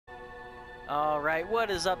Alright,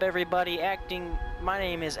 what is up everybody? My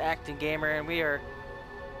name is Acting Gamer, and here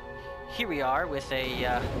we are with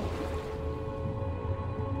a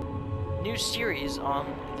new series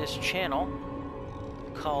on this channel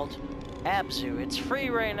called Abzu. It's free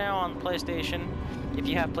right now on PlayStation. If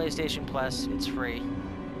you have PlayStation Plus, it's free.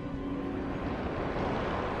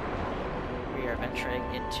 We are venturing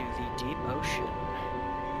into the deep ocean.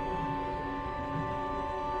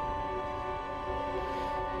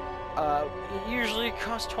 It usually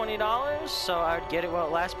costs $20, so I would get it while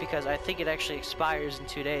it lasts because I think it actually expires in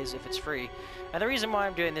 2 days if it's free. And the reason why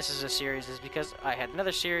I'm doing this as a series is because I had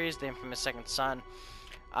another series, The Infamous Second Son,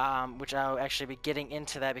 which I'll actually be getting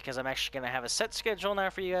into that because I'm actually going to have a set schedule now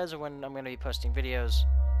for you guys when I'm going to be posting videos.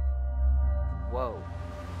 Whoa.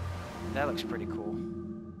 That looks pretty cool.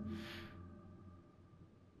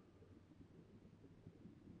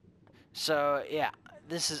 So, yeah,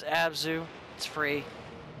 this is Abzu. It's free.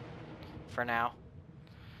 For now.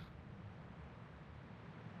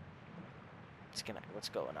 What's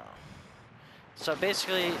going on? So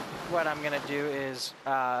basically what I'm gonna do is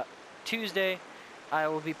Tuesday I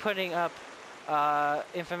will be putting up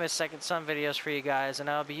Infamous Second Son videos for you guys, and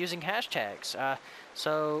I'll be using hashtags.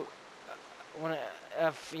 To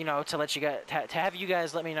let you guys to have you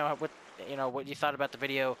guys let me know what you thought about the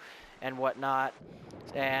video and whatnot.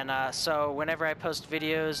 And so whenever I post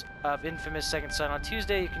videos of Infamous Second Son on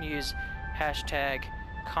Tuesday, you can use hashtag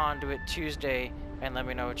Conduit Tuesday and let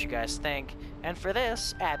me know what you guys think. And for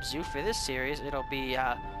this Abzu, for this series, it'll be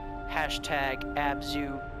hashtag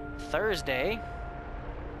Abzu Thursday.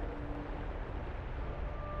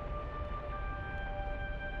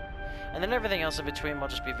 And then everything else in between will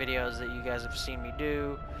just be videos that you guys have seen me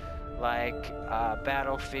do, like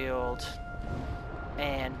Battlefield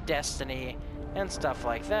and Destiny and stuff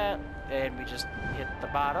like that. And we just hit the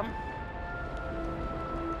bottom.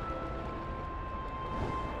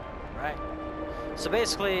 Right. So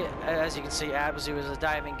basically, as you can see, Abzu is a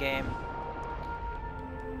diving game,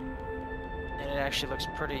 and it actually looks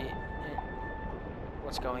pretty.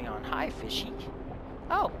 What's going on? Hi, fishy.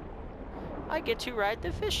 Oh, I get to ride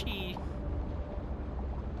the fishy.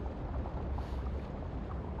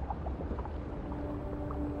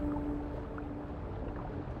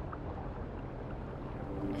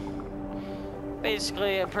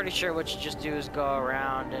 Basically, I'm pretty sure what you just do is go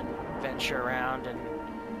around and venture around and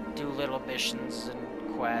do little missions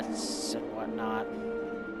and quests and whatnot.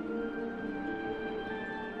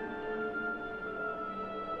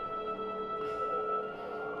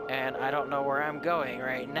 And I don't know where I'm going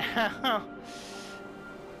right now.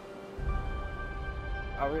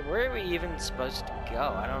 Where are we even supposed to go?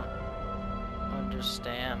 I don't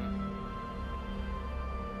understand.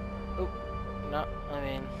 Oh, no, I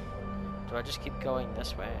mean, do I just keep going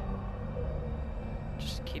this way?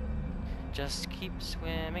 Just keep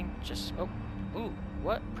swimming. Ooh,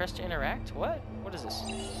 what? Press to interact? What? What is this?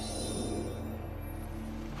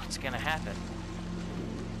 What's gonna happen?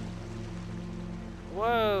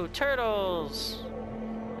 Whoa, turtles!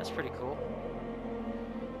 That's pretty cool.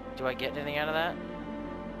 Do I get anything out of that?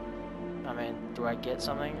 I mean, do I get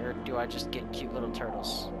something, or do I just get cute little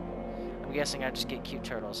turtles? I'm guessing I just get cute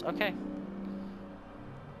turtles. Okay.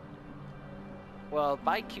 Well,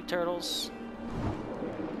 bye, cute turtles.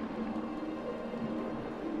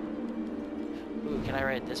 Ooh, can I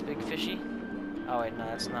ride this big fishy? Oh wait, no,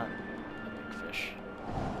 that's not a big fish.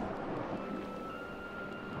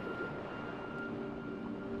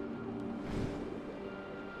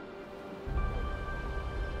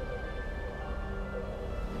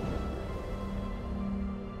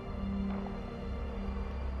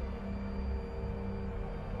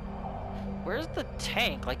 Where's the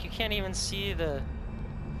tank? Like, you can't even see the...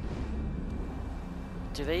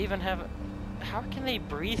 Do they even have... How can they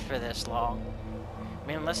breathe for this long? I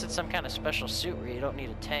mean, unless it's some kind of special suit where you don't need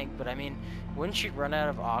a tank, but I mean, wouldn't you run out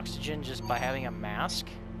of oxygen just by having a mask?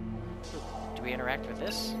 Do we interact with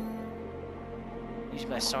this? Use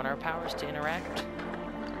my sonar powers to interact?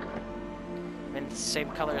 I mean, it's the same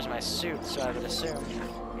color as my suit, so I would assume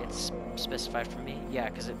it's specified for me. Yeah,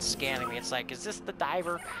 because it's scanning me. It's like, is this the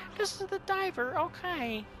diver? This is the diver.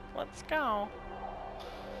 Okay, let's go.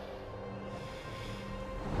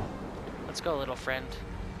 Let's go, little friend.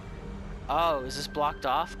 Oh, is this blocked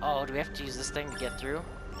off? Oh, do we have to use this thing to get through?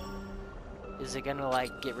 Is it gonna,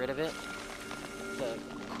 like, get rid of it? The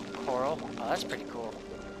coral? Oh, that's pretty cool.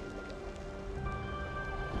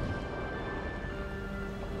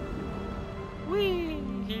 Whee!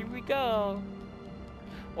 Here we go.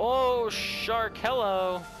 Oh, shark,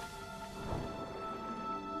 hello.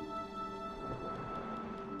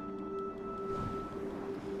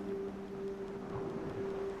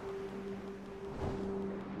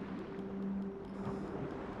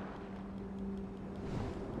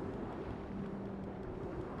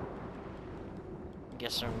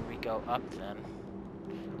 guessing we go up then.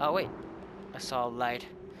 Oh wait, I saw a light.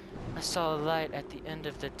 I saw a light at the end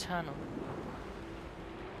of the tunnel.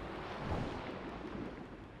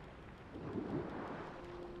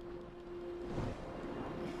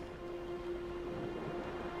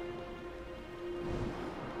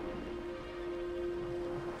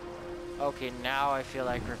 Okay, now I feel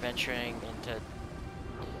like we're venturing into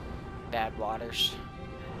bad waters.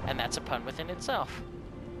 And that's a pun within itself.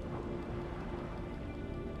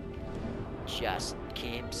 Just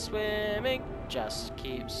keep swimming, just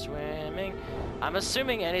keep swimming. I'm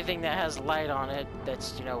assuming anything that has light on it,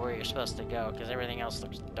 that's, you know, where you're supposed to go, because everything else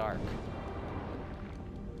looks dark.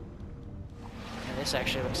 And this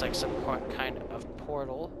actually looks like some kind of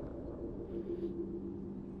portal.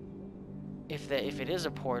 If it is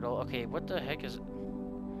a portal, okay, what the heck is it?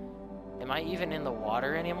 Am I even in the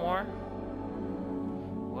water anymore?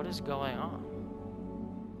 What is going on?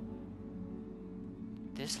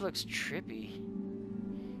 This looks trippy.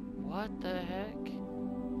 What the heck?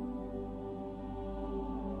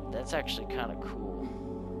 That's actually kind of cool.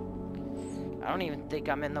 I don't even think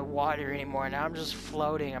I'm in the water anymore. Now I'm just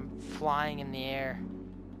floating. I'm flying in the air.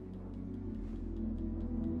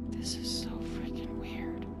 This is so freaking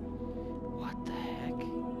weird. What the heck?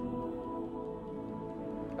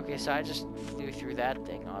 Okay, so I just flew through that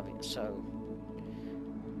thing, obviously. So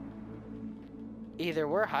either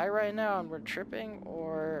we're high right now and we're tripping,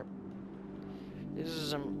 or this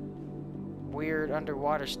is some weird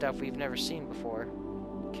underwater stuff we've never seen before.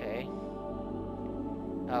 Okay.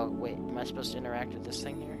 Oh, wait, am I supposed to interact with this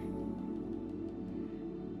thing here?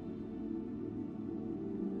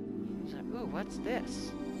 Ooh, what's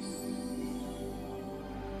this?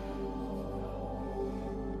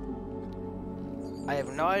 I have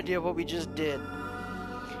no idea what we just did.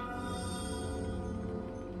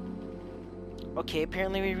 Okay,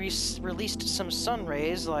 apparently we released some sun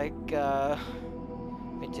rays like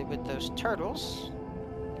we did with those turtles.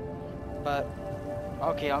 But,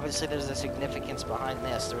 okay, obviously there's a significance behind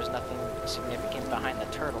this. There was nothing significant behind the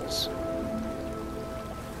turtles.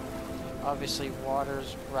 Obviously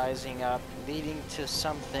water's rising up, leading to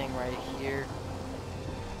something right here,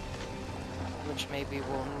 which maybe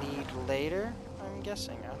we'll need later, I'm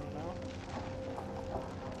guessing. I don't know.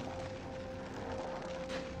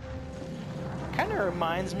 Kind of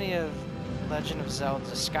reminds me of Legend of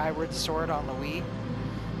Zelda Skyward Sword on the Wii,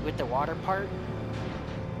 with the water part.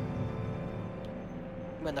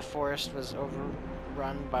 When the forest was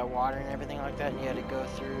overrun by water and everything like that, and you had to go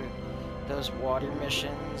through those water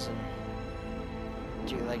missions and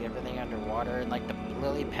do like everything underwater, and like the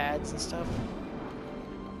lily pads and stuff.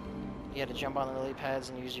 You had to jump on the lily pads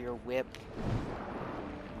and use your whip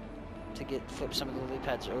to flip some of the lily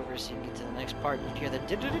pads over so you can get to the next part. You'd hear the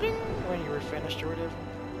ding when you were finished or whatever.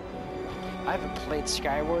 I haven't played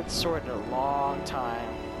Skyward Sword in a long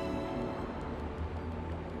time.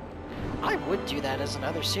 I would do that as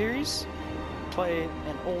another series. Play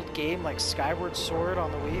an old game like Skyward Sword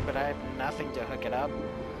on the Wii, but I have nothing to hook it up.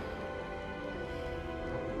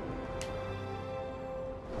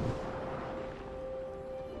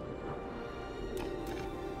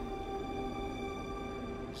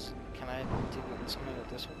 Can I do something with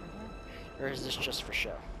this over here? Or is this just for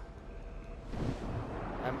show?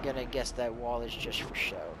 I'm gonna guess that wall is just for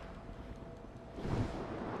show.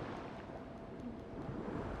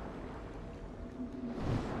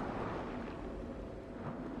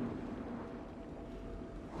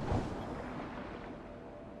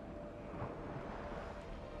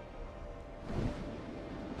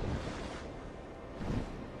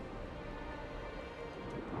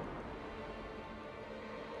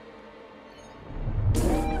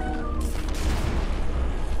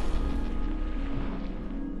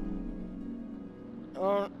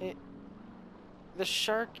 Oh, the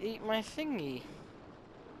shark ate my thingy.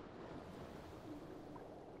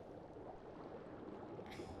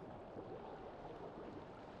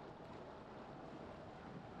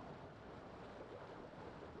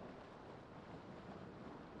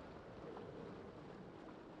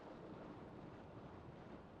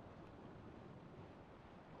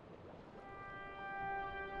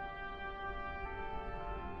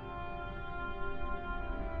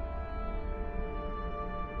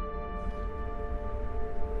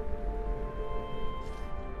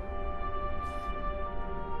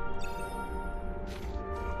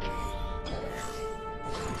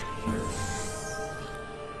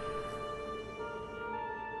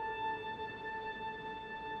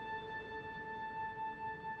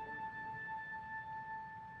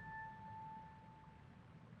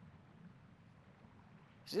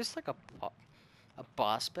 Is this like a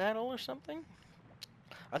boss battle or something?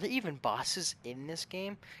 Are there even bosses in this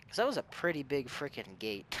game? Because that was a pretty big freaking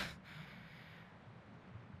gate.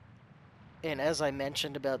 And as I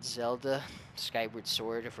mentioned about Zelda Skyward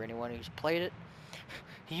Sword, for anyone who's played it,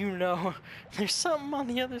 you know there's something on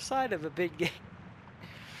the other side of a big gate.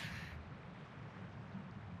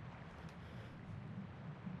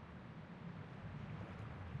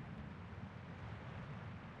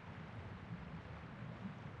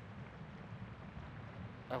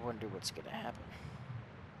 I wonder what's gonna happen.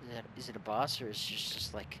 Is it a boss, or is it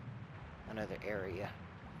just like another area?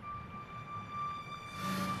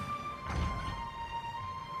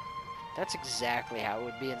 That's exactly how it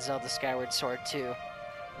would be in Zelda Skyward Sword 2.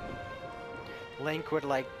 Link would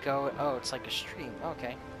like go, oh, it's like a stream,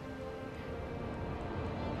 okay.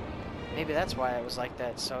 Maybe that's why it was like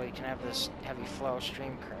that, so you can have this heavy flow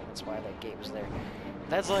stream current. That's why that gate was there.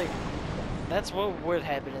 That's what would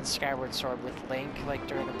happen in Skyward Sword with Link, like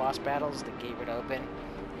during the boss battles, the gate would open,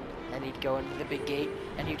 and he'd go into the big gate,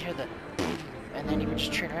 and you'd hear the, and then he would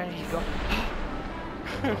just turn around and he'd go,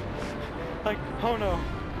 like, oh no,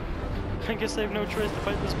 I guess I have no choice to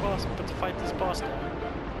fight this boss, but to fight this boss now.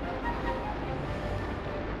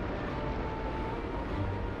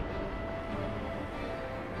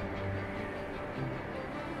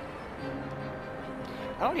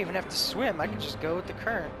 I don't even have to swim, I can just go with the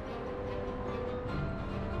current.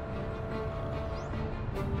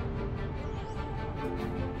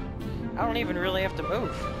 I don't even really have to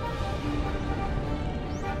move.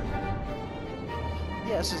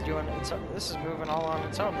 Yeah, this is doing it. This is moving all on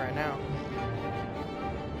its own right now.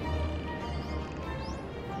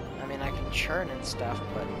 I mean, I can churn and stuff,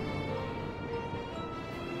 but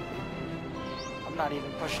I'm not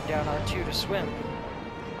even pushing down R2 to swim.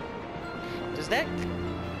 Does that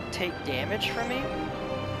take damage from me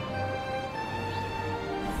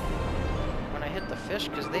when I hit the fish?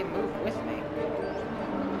 Because they move with me.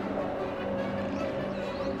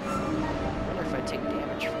 I wonder if I take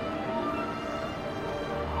damage from it.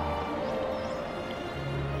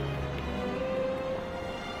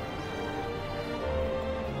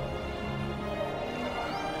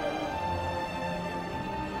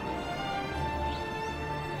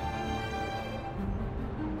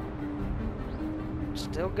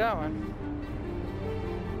 Still going.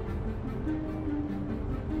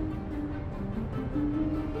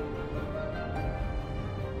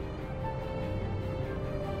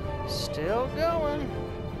 Still going.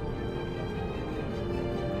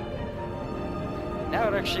 Now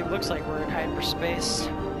it actually looks like we're in hyperspace.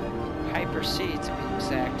 Hyper C to be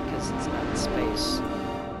exact, because it's not in space.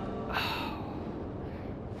 Oh.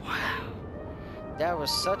 Wow. That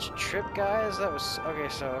was such a trip, guys. That was... Okay,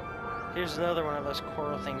 so... Here's another one of those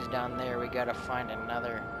coral things down there. We gotta find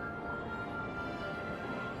another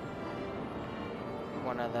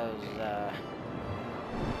one of those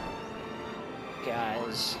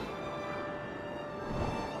guys.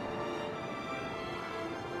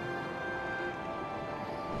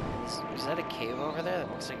 Is that a cave over there? That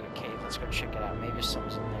looks like a cave. Let's go check it out. Maybe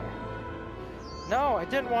something's in there. No, I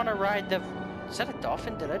didn't want to ride the... Is that a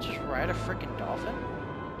dolphin? Did I just ride a freaking dolphin?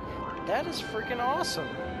 That is freaking awesome.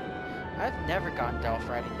 I've never gone dolphin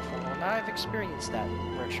riding before. Well, now I've experienced that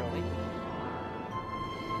virtually.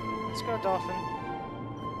 Let's go, dolphin.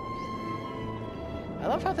 I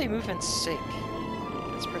love how they move in sync.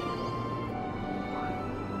 It's pretty cool.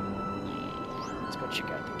 Let's go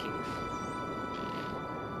check out the cave.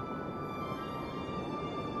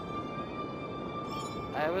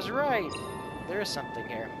 I was right. There is something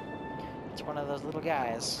here. It's one of those little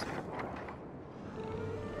guys.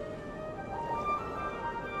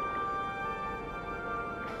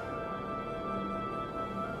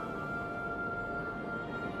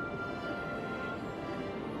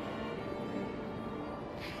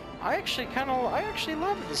 I actually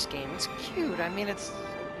love this game. It's cute. I mean, the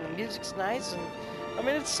music's nice, and I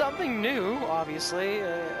mean, it's something new, obviously.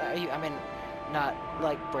 I mean, not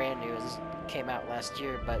like brand new as it came out last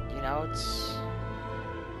year, but you know, it's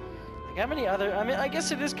like how many other? I mean, I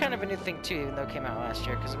guess it is kind of a new thing too, even though it came out last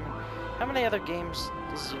year. Because I mean, how many other games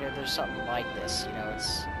is there's something like this? You know,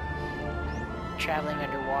 it's traveling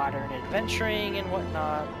underwater and adventuring and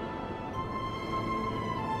whatnot,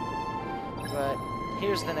 but.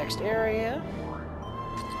 Here's the next area.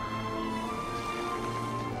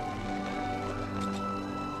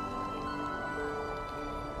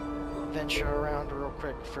 Venture around real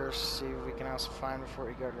quick first, see if we can also find before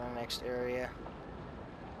we go to the next area.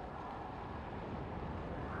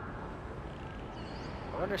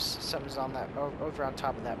 I wonder if something's on that, over on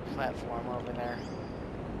top of that platform over there.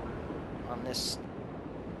 On this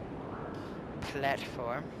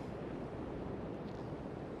platform.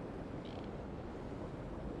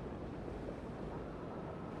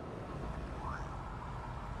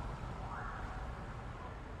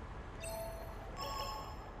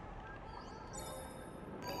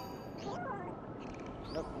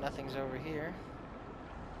 nothing's over here.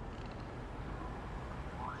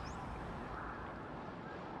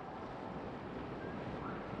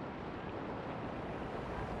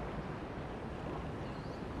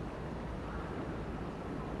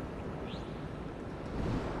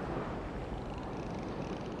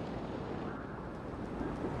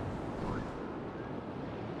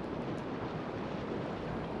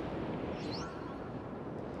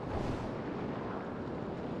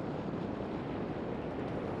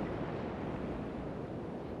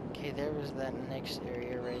 Okay, there was that next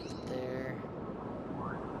area right there.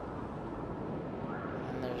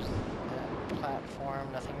 And there's that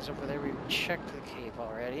platform. Nothing's over there. We checked the cave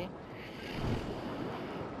already.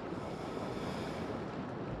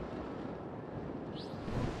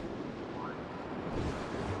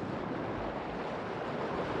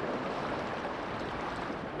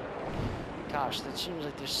 Gosh, that seems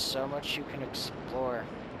like there's so much you can explore.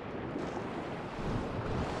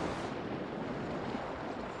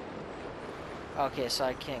 Okay, so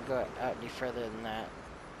I can't go out any further than that.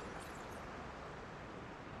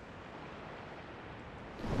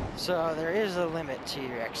 So there is a limit to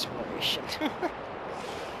your exploration.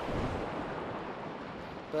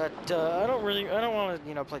 But I don't want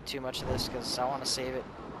to, play too much of this because I want to save it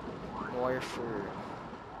more for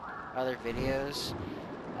other videos.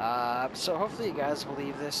 So hopefully you guys will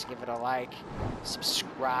leave this, give it a like,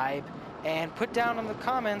 subscribe, and put down in the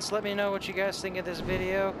comments, let me know what you guys think of this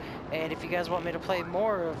video, and if you guys want me to play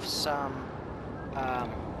more of some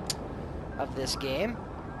of this game,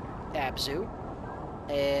 Abzu,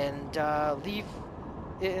 and leave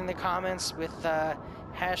it in the comments with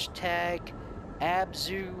hashtag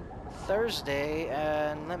Abzu Thursday,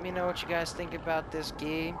 and let me know what you guys think about this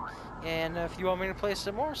game, and if you want me to play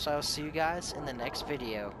some more. So I'll see you guys in the next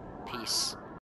video. Peace.